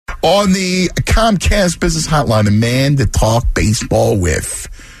on the Comcast Business Hotline, a man to talk baseball with.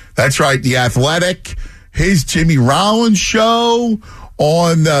 That's right, The Athletic, his Jimmy Rollins show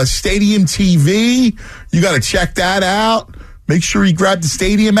on Stadium TV. You got to check that out. Make sure you grab the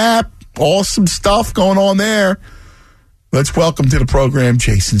Stadium app. Awesome stuff going on there. Let's welcome to the program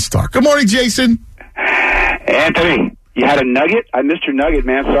Jayson Stark. Good morning, Jayson. Anthony, you had a nugget? I missed your nugget,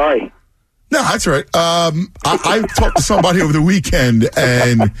 man. Sorry. No, that's right. I talked to somebody over the weekend,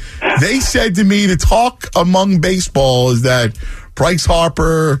 and they said to me the talk among baseball is that Bryce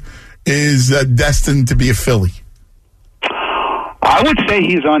Harper is destined to be a Philly. I would say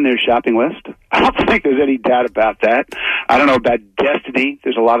he's on their shopping list. I don't think there's any doubt about that. I don't know about destiny.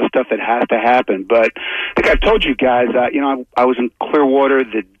 There's a lot of stuff that has to happen. But I think I've told you guys, I was in Clearwater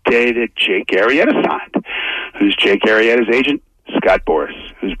the day that Jake Arrieta signed. Who's Jake Arrieta's agent? Scott Boras.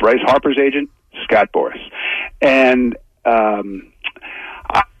 Who's Bryce Harper's agent? Scott Boras. And I've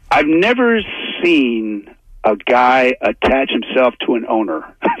never seen a guy attach himself to an owner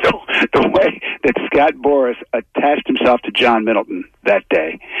the way that Scott Boras attached himself to John Middleton that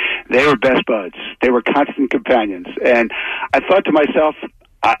day. They were best buds. They were constant companions. And I thought to myself,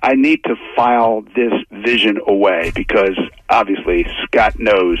 I need to file this vision away because obviously Scott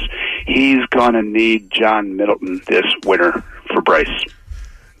knows he's going to need John Middleton this winter for Bryce.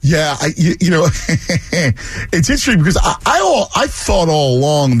 Yeah, it's interesting because I thought all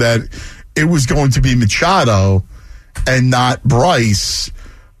along that it was going to be Machado and not Bryce,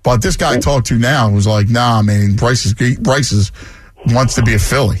 but this guy I talked to now was like, "Nah, man, Bryce wants to be a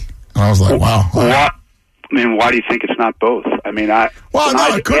Philly," and I was like, "Wow." What? I mean, why do you think it's not both? I mean, I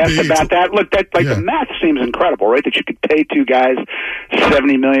it could asked be. About that. Look, the math seems incredible, right? That you could pay two guys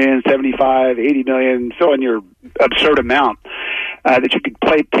 $70 million, $75, $80 million, so on your absurd amount. That you could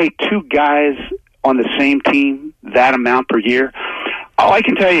pay two guys on the same team that amount per year. All I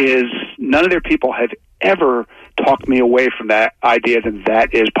can tell you is none of their people have ever talked me away from that idea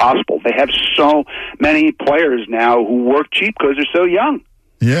that is possible. They have so many players now who work cheap because they're so young.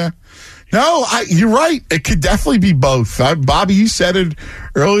 Yeah. No, you're right. It could definitely be both. Bobby, you said it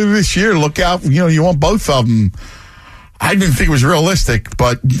earlier this year. Look out. You want both of them. I didn't think it was realistic,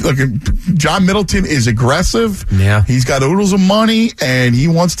 but look, John Middleton is aggressive. Yeah. He's got oodles of money, and he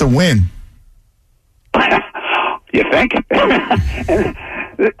wants to win. You think? And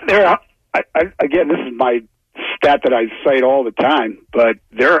again, this is my stat that I cite all the time, but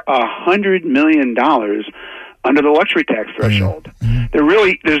they're $100 million under the luxury tax threshold. Mm-hmm.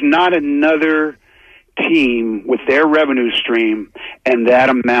 There's not another team with their revenue stream and that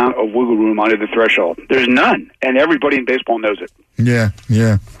amount of wiggle room under the threshold. There's none, and everybody in baseball knows it. Yeah.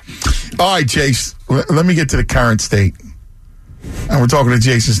 All right, Chase, let me get to the current state. And we're talking to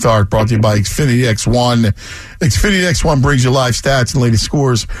Jayson Stark, brought to you by Xfinity X1. Xfinity X1 brings you live stats and latest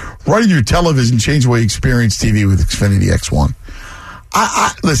scores right on your television. Change the way you experience TV with Xfinity X1.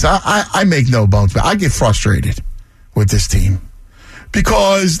 Listen, I make no bones, but I get frustrated with this team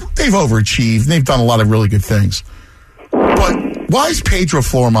because they've overachieved. They've done a lot of really good things. But why is Pedro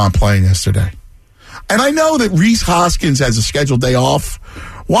Florman playing yesterday? And I know that Rhys Hoskins has a scheduled day off.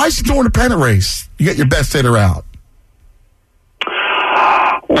 Why is he doing a pennant race? You get your best hitter out.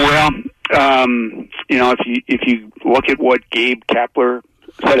 Well, if you look at what Gabe Kapler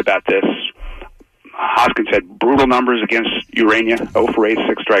said about this, Hoskins had brutal numbers against Urania, 0 for 8,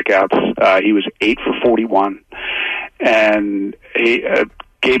 6 strikeouts. He was 8 for 41. And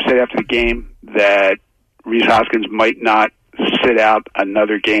Gabe said after the game that Rhys Hoskins might not sit out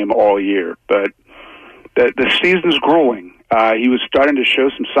another game all year. But the season's grueling. He was starting to show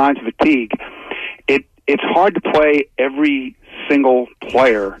some signs of fatigue. It's hard to play every single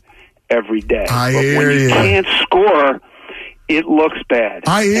player every day. But when you can't score, it looks bad.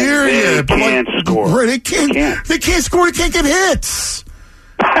 I hear you. They can't score. Right, they can't score. They can't get hits.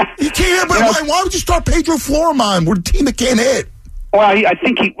 You can't. Why would you start Pedro Florman? We're a team that can't hit. Well, I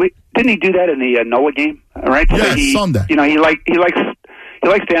think didn't he do that in the Nola game? Right? Yeah, Sunday. He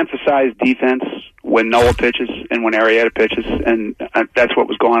likes to emphasize defense when Nola pitches and when Arrieta pitches, and that's what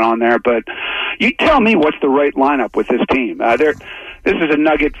was going on there. But you tell me what's the right lineup with this team. This is a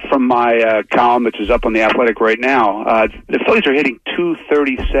nugget from my column, which is up on The Athletic right now. The Phillies are hitting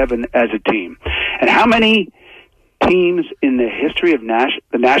 .237 as a team. And how many teams in the history of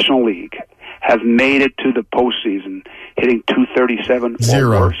the National League have made it to the postseason hitting .237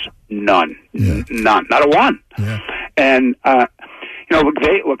 Zero. or worse? None. Yeah. None. Not a one. Yeah. And,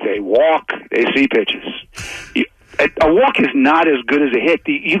 they walk, they see pitches. A walk is not as good as a hit.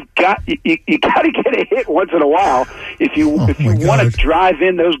 You got to get a hit once in a while if you want to drive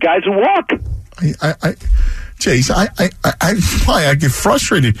in those guys who walk. Jason, I get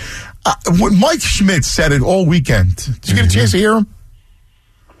frustrated. When Mike Schmidt said it all weekend. Did you get a chance to hear him?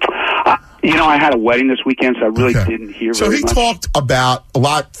 I had a wedding this weekend, so I really didn't hear very much. So he talked about a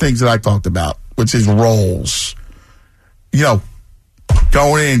lot of things that I talked about, which is roles.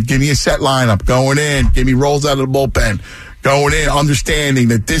 Going in, give me a set lineup. Going in, give me rolls out of the bullpen. Going in, understanding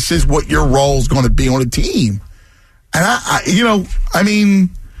that this is what your role is going to be on a team. And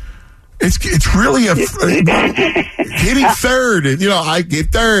it's really hitting third. And, I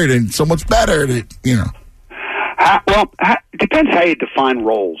get third, and so much better. It depends how you define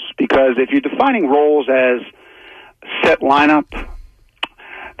roles. Because if you're defining roles as set lineup,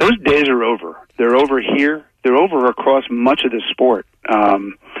 those days are over. They're over here. They're over across much of the sport.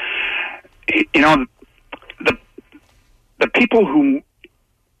 The people who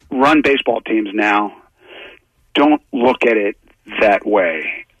run baseball teams now don't look at it that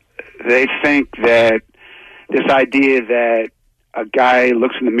way. They think that this idea that a guy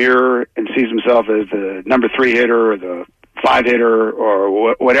looks in the mirror and sees himself as the number 3 hitter or the 5 hitter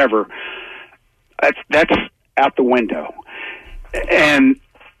or whatever, that's out the window. And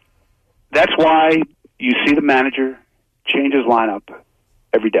that's why you see the manager change his lineup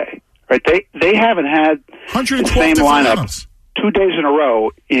every day. Right? They haven't had the same lineup lineups. 2 days in a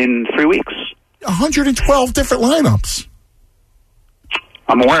row in 3 weeks. 112 different lineups.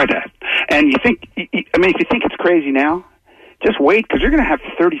 I'm aware of that. And if you think it's crazy now, just wait, because you're going to have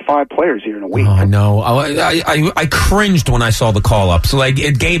 35 players here in a week. Oh, no. I cringed when I saw the call-up. So,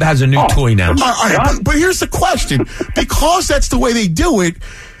 Gabe has a new toy now. But here's the question. Because that's the way they do it,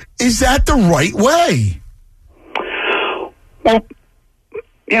 is that the right way? Well,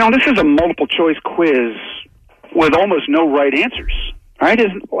 this is a multiple-choice quiz with almost no right answers. Right?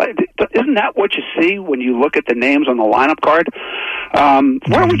 Isn't that what you see when you look at the names on the lineup card?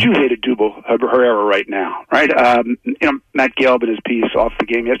 Where would you hit Odubel Herrera right now? Right? Matt Gelb in his piece off the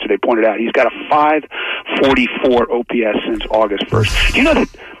game yesterday pointed out he's got a 544 OPS since August 1st. Do you know that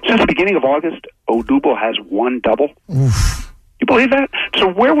since the beginning of August, Odubel has 1 double? Oof. You believe that? So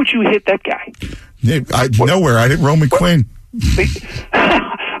where would you hit that guy? Nowhere. I hit Roman Quinn.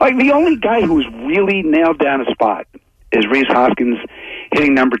 The only guy who's really nailed down a spot is Rhys Hoskins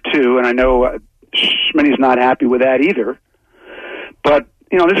hitting number 2, and I know Schmitty's not happy with that either. But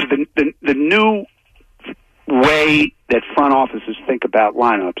this is the new way that front offices think about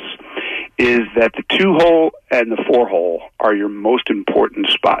lineups is that the 2-hole and the 4-hole are your most important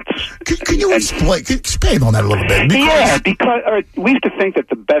spots. Can you expand on that a little bit? Because we used to think that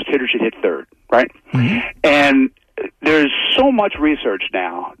the best hitter should hit third, right? Mm-hmm. And there's so much research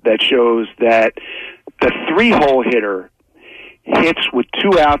now that shows that the 3-hole hitter hits with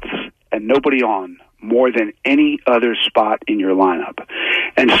 2 outs and nobody on more than any other spot in your lineup.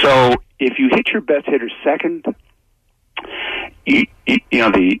 And so if you hit your best hitter second, you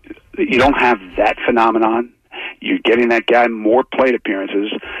don't have that phenomenon. You're getting that guy more plate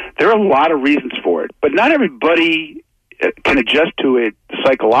appearances. There are a lot of reasons for it, but not everybody can adjust to it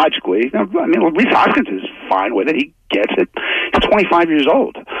psychologically. Rhys Hoskins is fine with it. He gets it. He's 25 years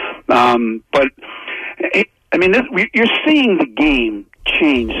old. You're seeing the game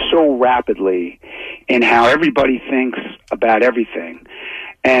change so rapidly in how everybody thinks about everything.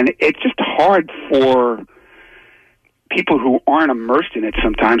 And it's just hard for people who aren't immersed in it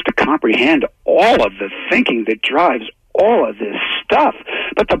sometimes to comprehend all of the thinking that drives all of this stuff.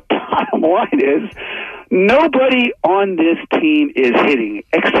 But the bottom line is nobody on this team is hitting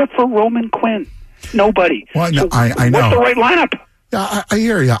except for Roman Quinn. Nobody. Well, no, I know. What's the right lineup? Yeah, I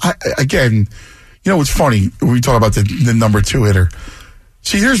hear you. Again, it's funny when we talk about the number 2 hitter.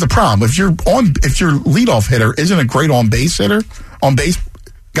 See, here's the problem. If your leadoff hitter isn't a great on base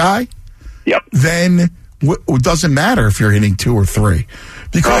guy, yep, then it doesn't matter if you're hitting 2 or 3,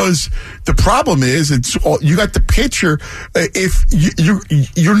 because the problem is you got the pitcher. If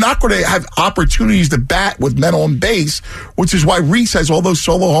you're not going to have opportunities to bat with men on base, which is why Rhys has all those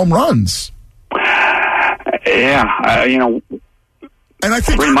solo home runs. Yeah, and I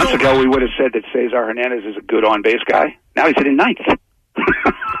think 3 months ago we would have said that Cesar Hernandez is a good on base guy. Now he's hitting 9th.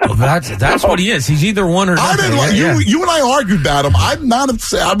 Well, that's what he is. He's either one or nothing. You and I argued about him. I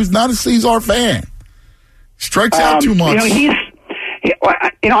was not a Cesar fan. Strikes out too much.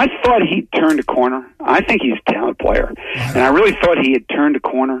 I thought he'd turned a corner. I think he's a talented player, and I really thought he had turned a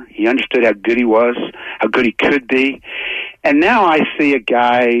corner. He understood how good he was, how good he could be, and now I see a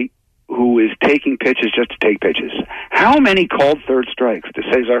guy who is taking pitches just to take pitches. How many called third strikes does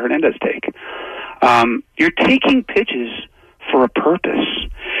Cesar Hernandez take? You're taking pitches for a purpose.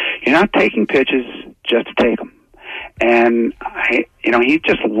 You're not taking pitches just to take them. And he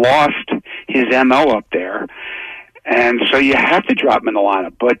just lost his MO up there. And so you have to drop him in the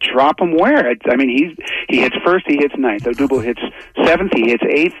lineup, but drop him where? I mean, he hits first, he hits ninth. Odubel hits seventh, he hits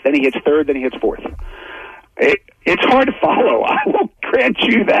eighth, then he hits third, then he hits fourth. It's hard to follow. I will grant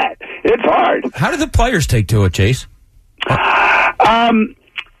you that. It's hard. How do the players take to it, Jace?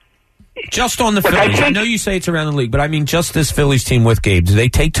 Just on the Phillies. I know you say it's around the league, but I mean just this Phillies team with Gabe. Do they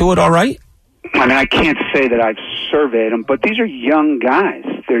take to it all right? I mean, I can't say that I've surveyed them, but these are young guys.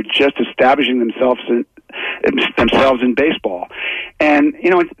 They're just establishing themselves in baseball. And, you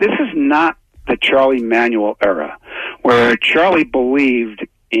know, this is not the Charlie Manuel era, where Charlie believed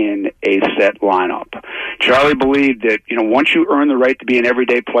in a set lineup. Charlie believed that, you know, once you earn the right to be an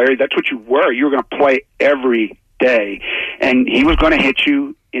everyday player, that's what you were. You were going to play every day. And he was going to hit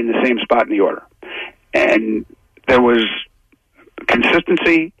you in the same spot in the order. And there was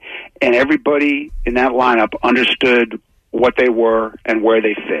consistency, and everybody in that lineup understood what they were and where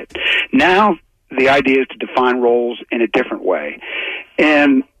they fit. Now, the idea is to define roles in a different way.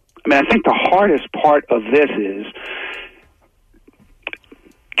 And, I mean, I think the hardest part of this is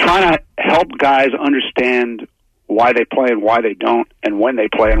trying to help guys understand why they play and why they don't, and when they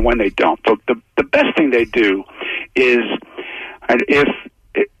play and when they don't. So the best thing they do is,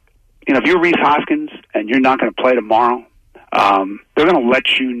 if you're Reese Hoskins and you're not going to play tomorrow, they're going to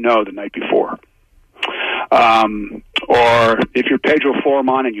let you know the night before. Or if you're Pedro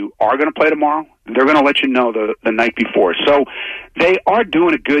Florman and you are going to play tomorrow, they're going to let you know the night before. So they are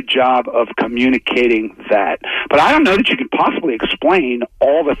doing a good job of communicating that. But I don't know that you can possibly explain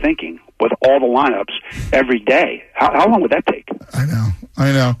all the thinking with all the lineups every day. How long would that take? I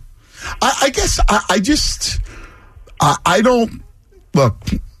know. I guess I don't look.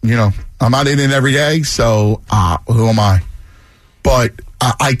 You know, I'm not in it every day, so who am I? But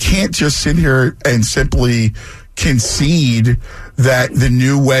I can't just sit here and simply concede that the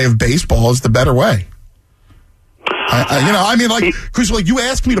new way of baseball is the better way. Because you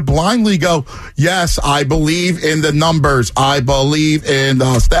asked me to blindly go, yes, I believe in the numbers. I believe in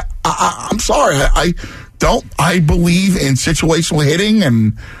the stat. I'm sorry. I don't. I believe in situational hitting,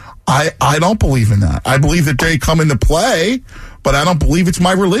 and I don't believe in that. I believe that they come into play, but I don't believe it's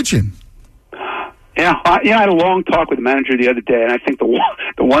my religion. Yeah, I had a long talk with the manager the other day, and I think the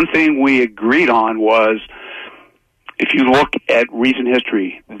one thing we agreed on was, if you look at recent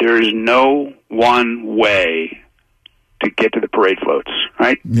history, there is no one way to get to the parade floats,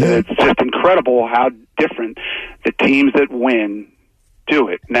 right? Yeah. It's just incredible how different the teams that win do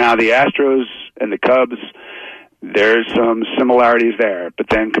it. Now, the Astros and the Cubs, there's some similarities there, but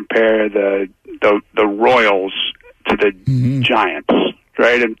then compare the Royals to the Giants.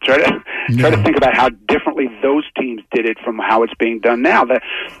 Right, and try to think about how differently those teams did it from how it's being done now. The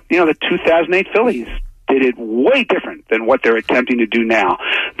 2008 Phillies did it way different than what they're attempting to do now.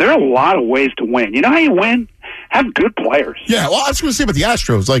 There are a lot of ways to win. You know how you win? Have good players. Yeah, well, I was going to say about the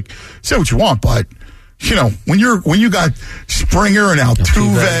Astros, say what you want, but you know, when you got Springer and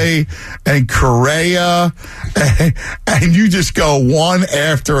Altuve and Correa, and you just go one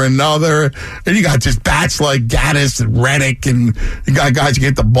after another, and you got just bats like Gaddis and Reddick, and you got guys who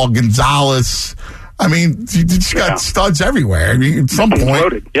get the ball, Gonzalez. I mean, you just got studs everywhere. I mean, at some point,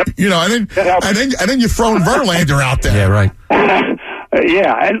 loaded. Yep. You know, and then you're throwing Verlander out there. Yeah, right.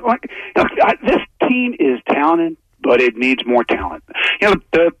 And this team is talented, but it needs more talent. You know,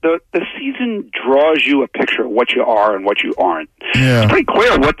 the season draws you a picture of what you are and what you aren't. Yeah. It's pretty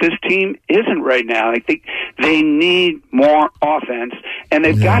clear what this team isn't right now. I think they need more offense, and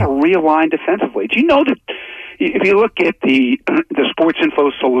they've got to realign defensively. Do you know that if you look at the Sports Info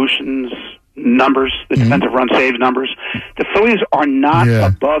Solutions numbers, the defensive run saves numbers, the Phillies are not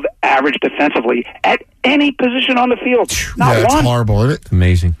above average defensively at any position on the field. Not one. It's horrible, isn't it?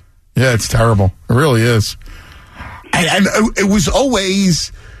 Amazing. Yeah, it's terrible. It really is. And it was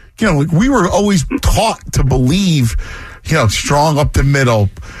always, you know, we were always taught to believe, you know, strong up the middle,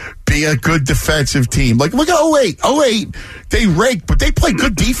 be a good defensive team. Like, look at 08. 08, they raked, but they played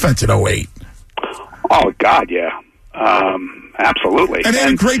good defense in 08. Oh, God, yeah. Absolutely. And they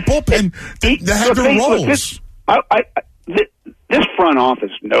had a great bullpen. They had their roles. This front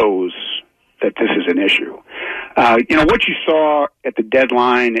office knows that this is an issue. You know, what you saw at the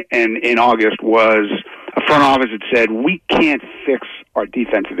deadline and in August was a front office that said, we can't fix our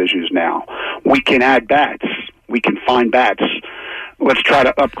defensive issues now. We can add bats. We can find bats. Let's try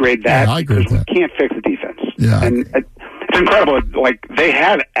to upgrade that, because we can't fix the defense. Yeah. And it's incredible. Like, they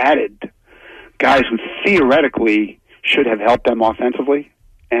have added guys who theoretically should have helped them offensively,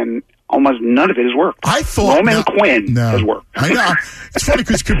 and almost none of it has worked. I thought Roman Quinn has worked. I know. It's funny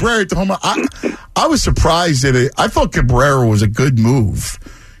because Cabrera at the home. I was surprised at it. I thought Cabrera was a good move.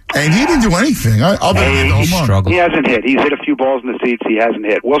 And he didn't do anything. He hasn't hit. He's hit a few balls in the seats. He hasn't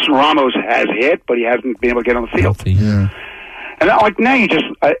hit. Wilson Ramos has hit, but he hasn't been able to get on the field. Yeah. And like now,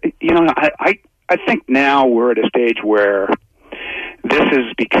 I think now we're at a stage where this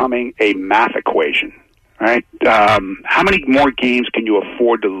is becoming a math equation, right? How many more games can you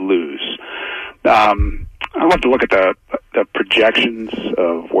afford to lose? I'd love to look at the projections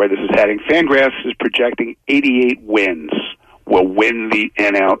of where this is heading. Fangraphs is projecting 88 wins will win the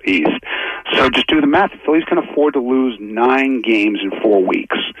NL East. So just do the math. The Phillies can afford to lose 9 games in 4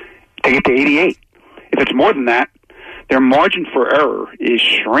 weeks to get to 88. If it's more than that, their margin for error is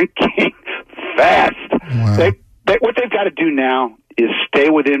shrinking fast. Wow. What they've got to do now is stay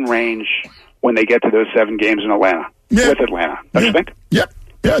within range when they get to those 7 games in Atlanta. Yeah. With Atlanta. Don't you think? Yep.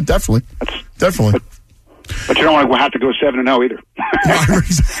 Yeah, definitely. Definitely. But you don't want to have to go 7-0 either.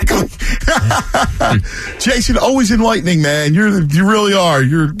 Exactly. Jayson, always enlightening, man. You really are.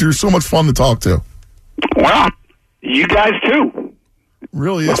 You're so much fun to talk to. Well, you guys too.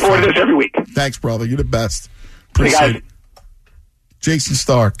 Really Look is. forward to this every week. Thanks, brother. You're the best. Appreciate it. Jayson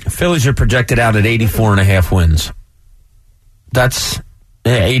Stark. Phillies are projected out at 84.5 wins. That's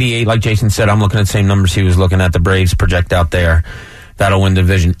 88, like Jayson said. I'm looking at the same numbers he was looking at. The Braves project out there. That'll win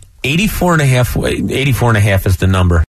division. 84.5 is the number.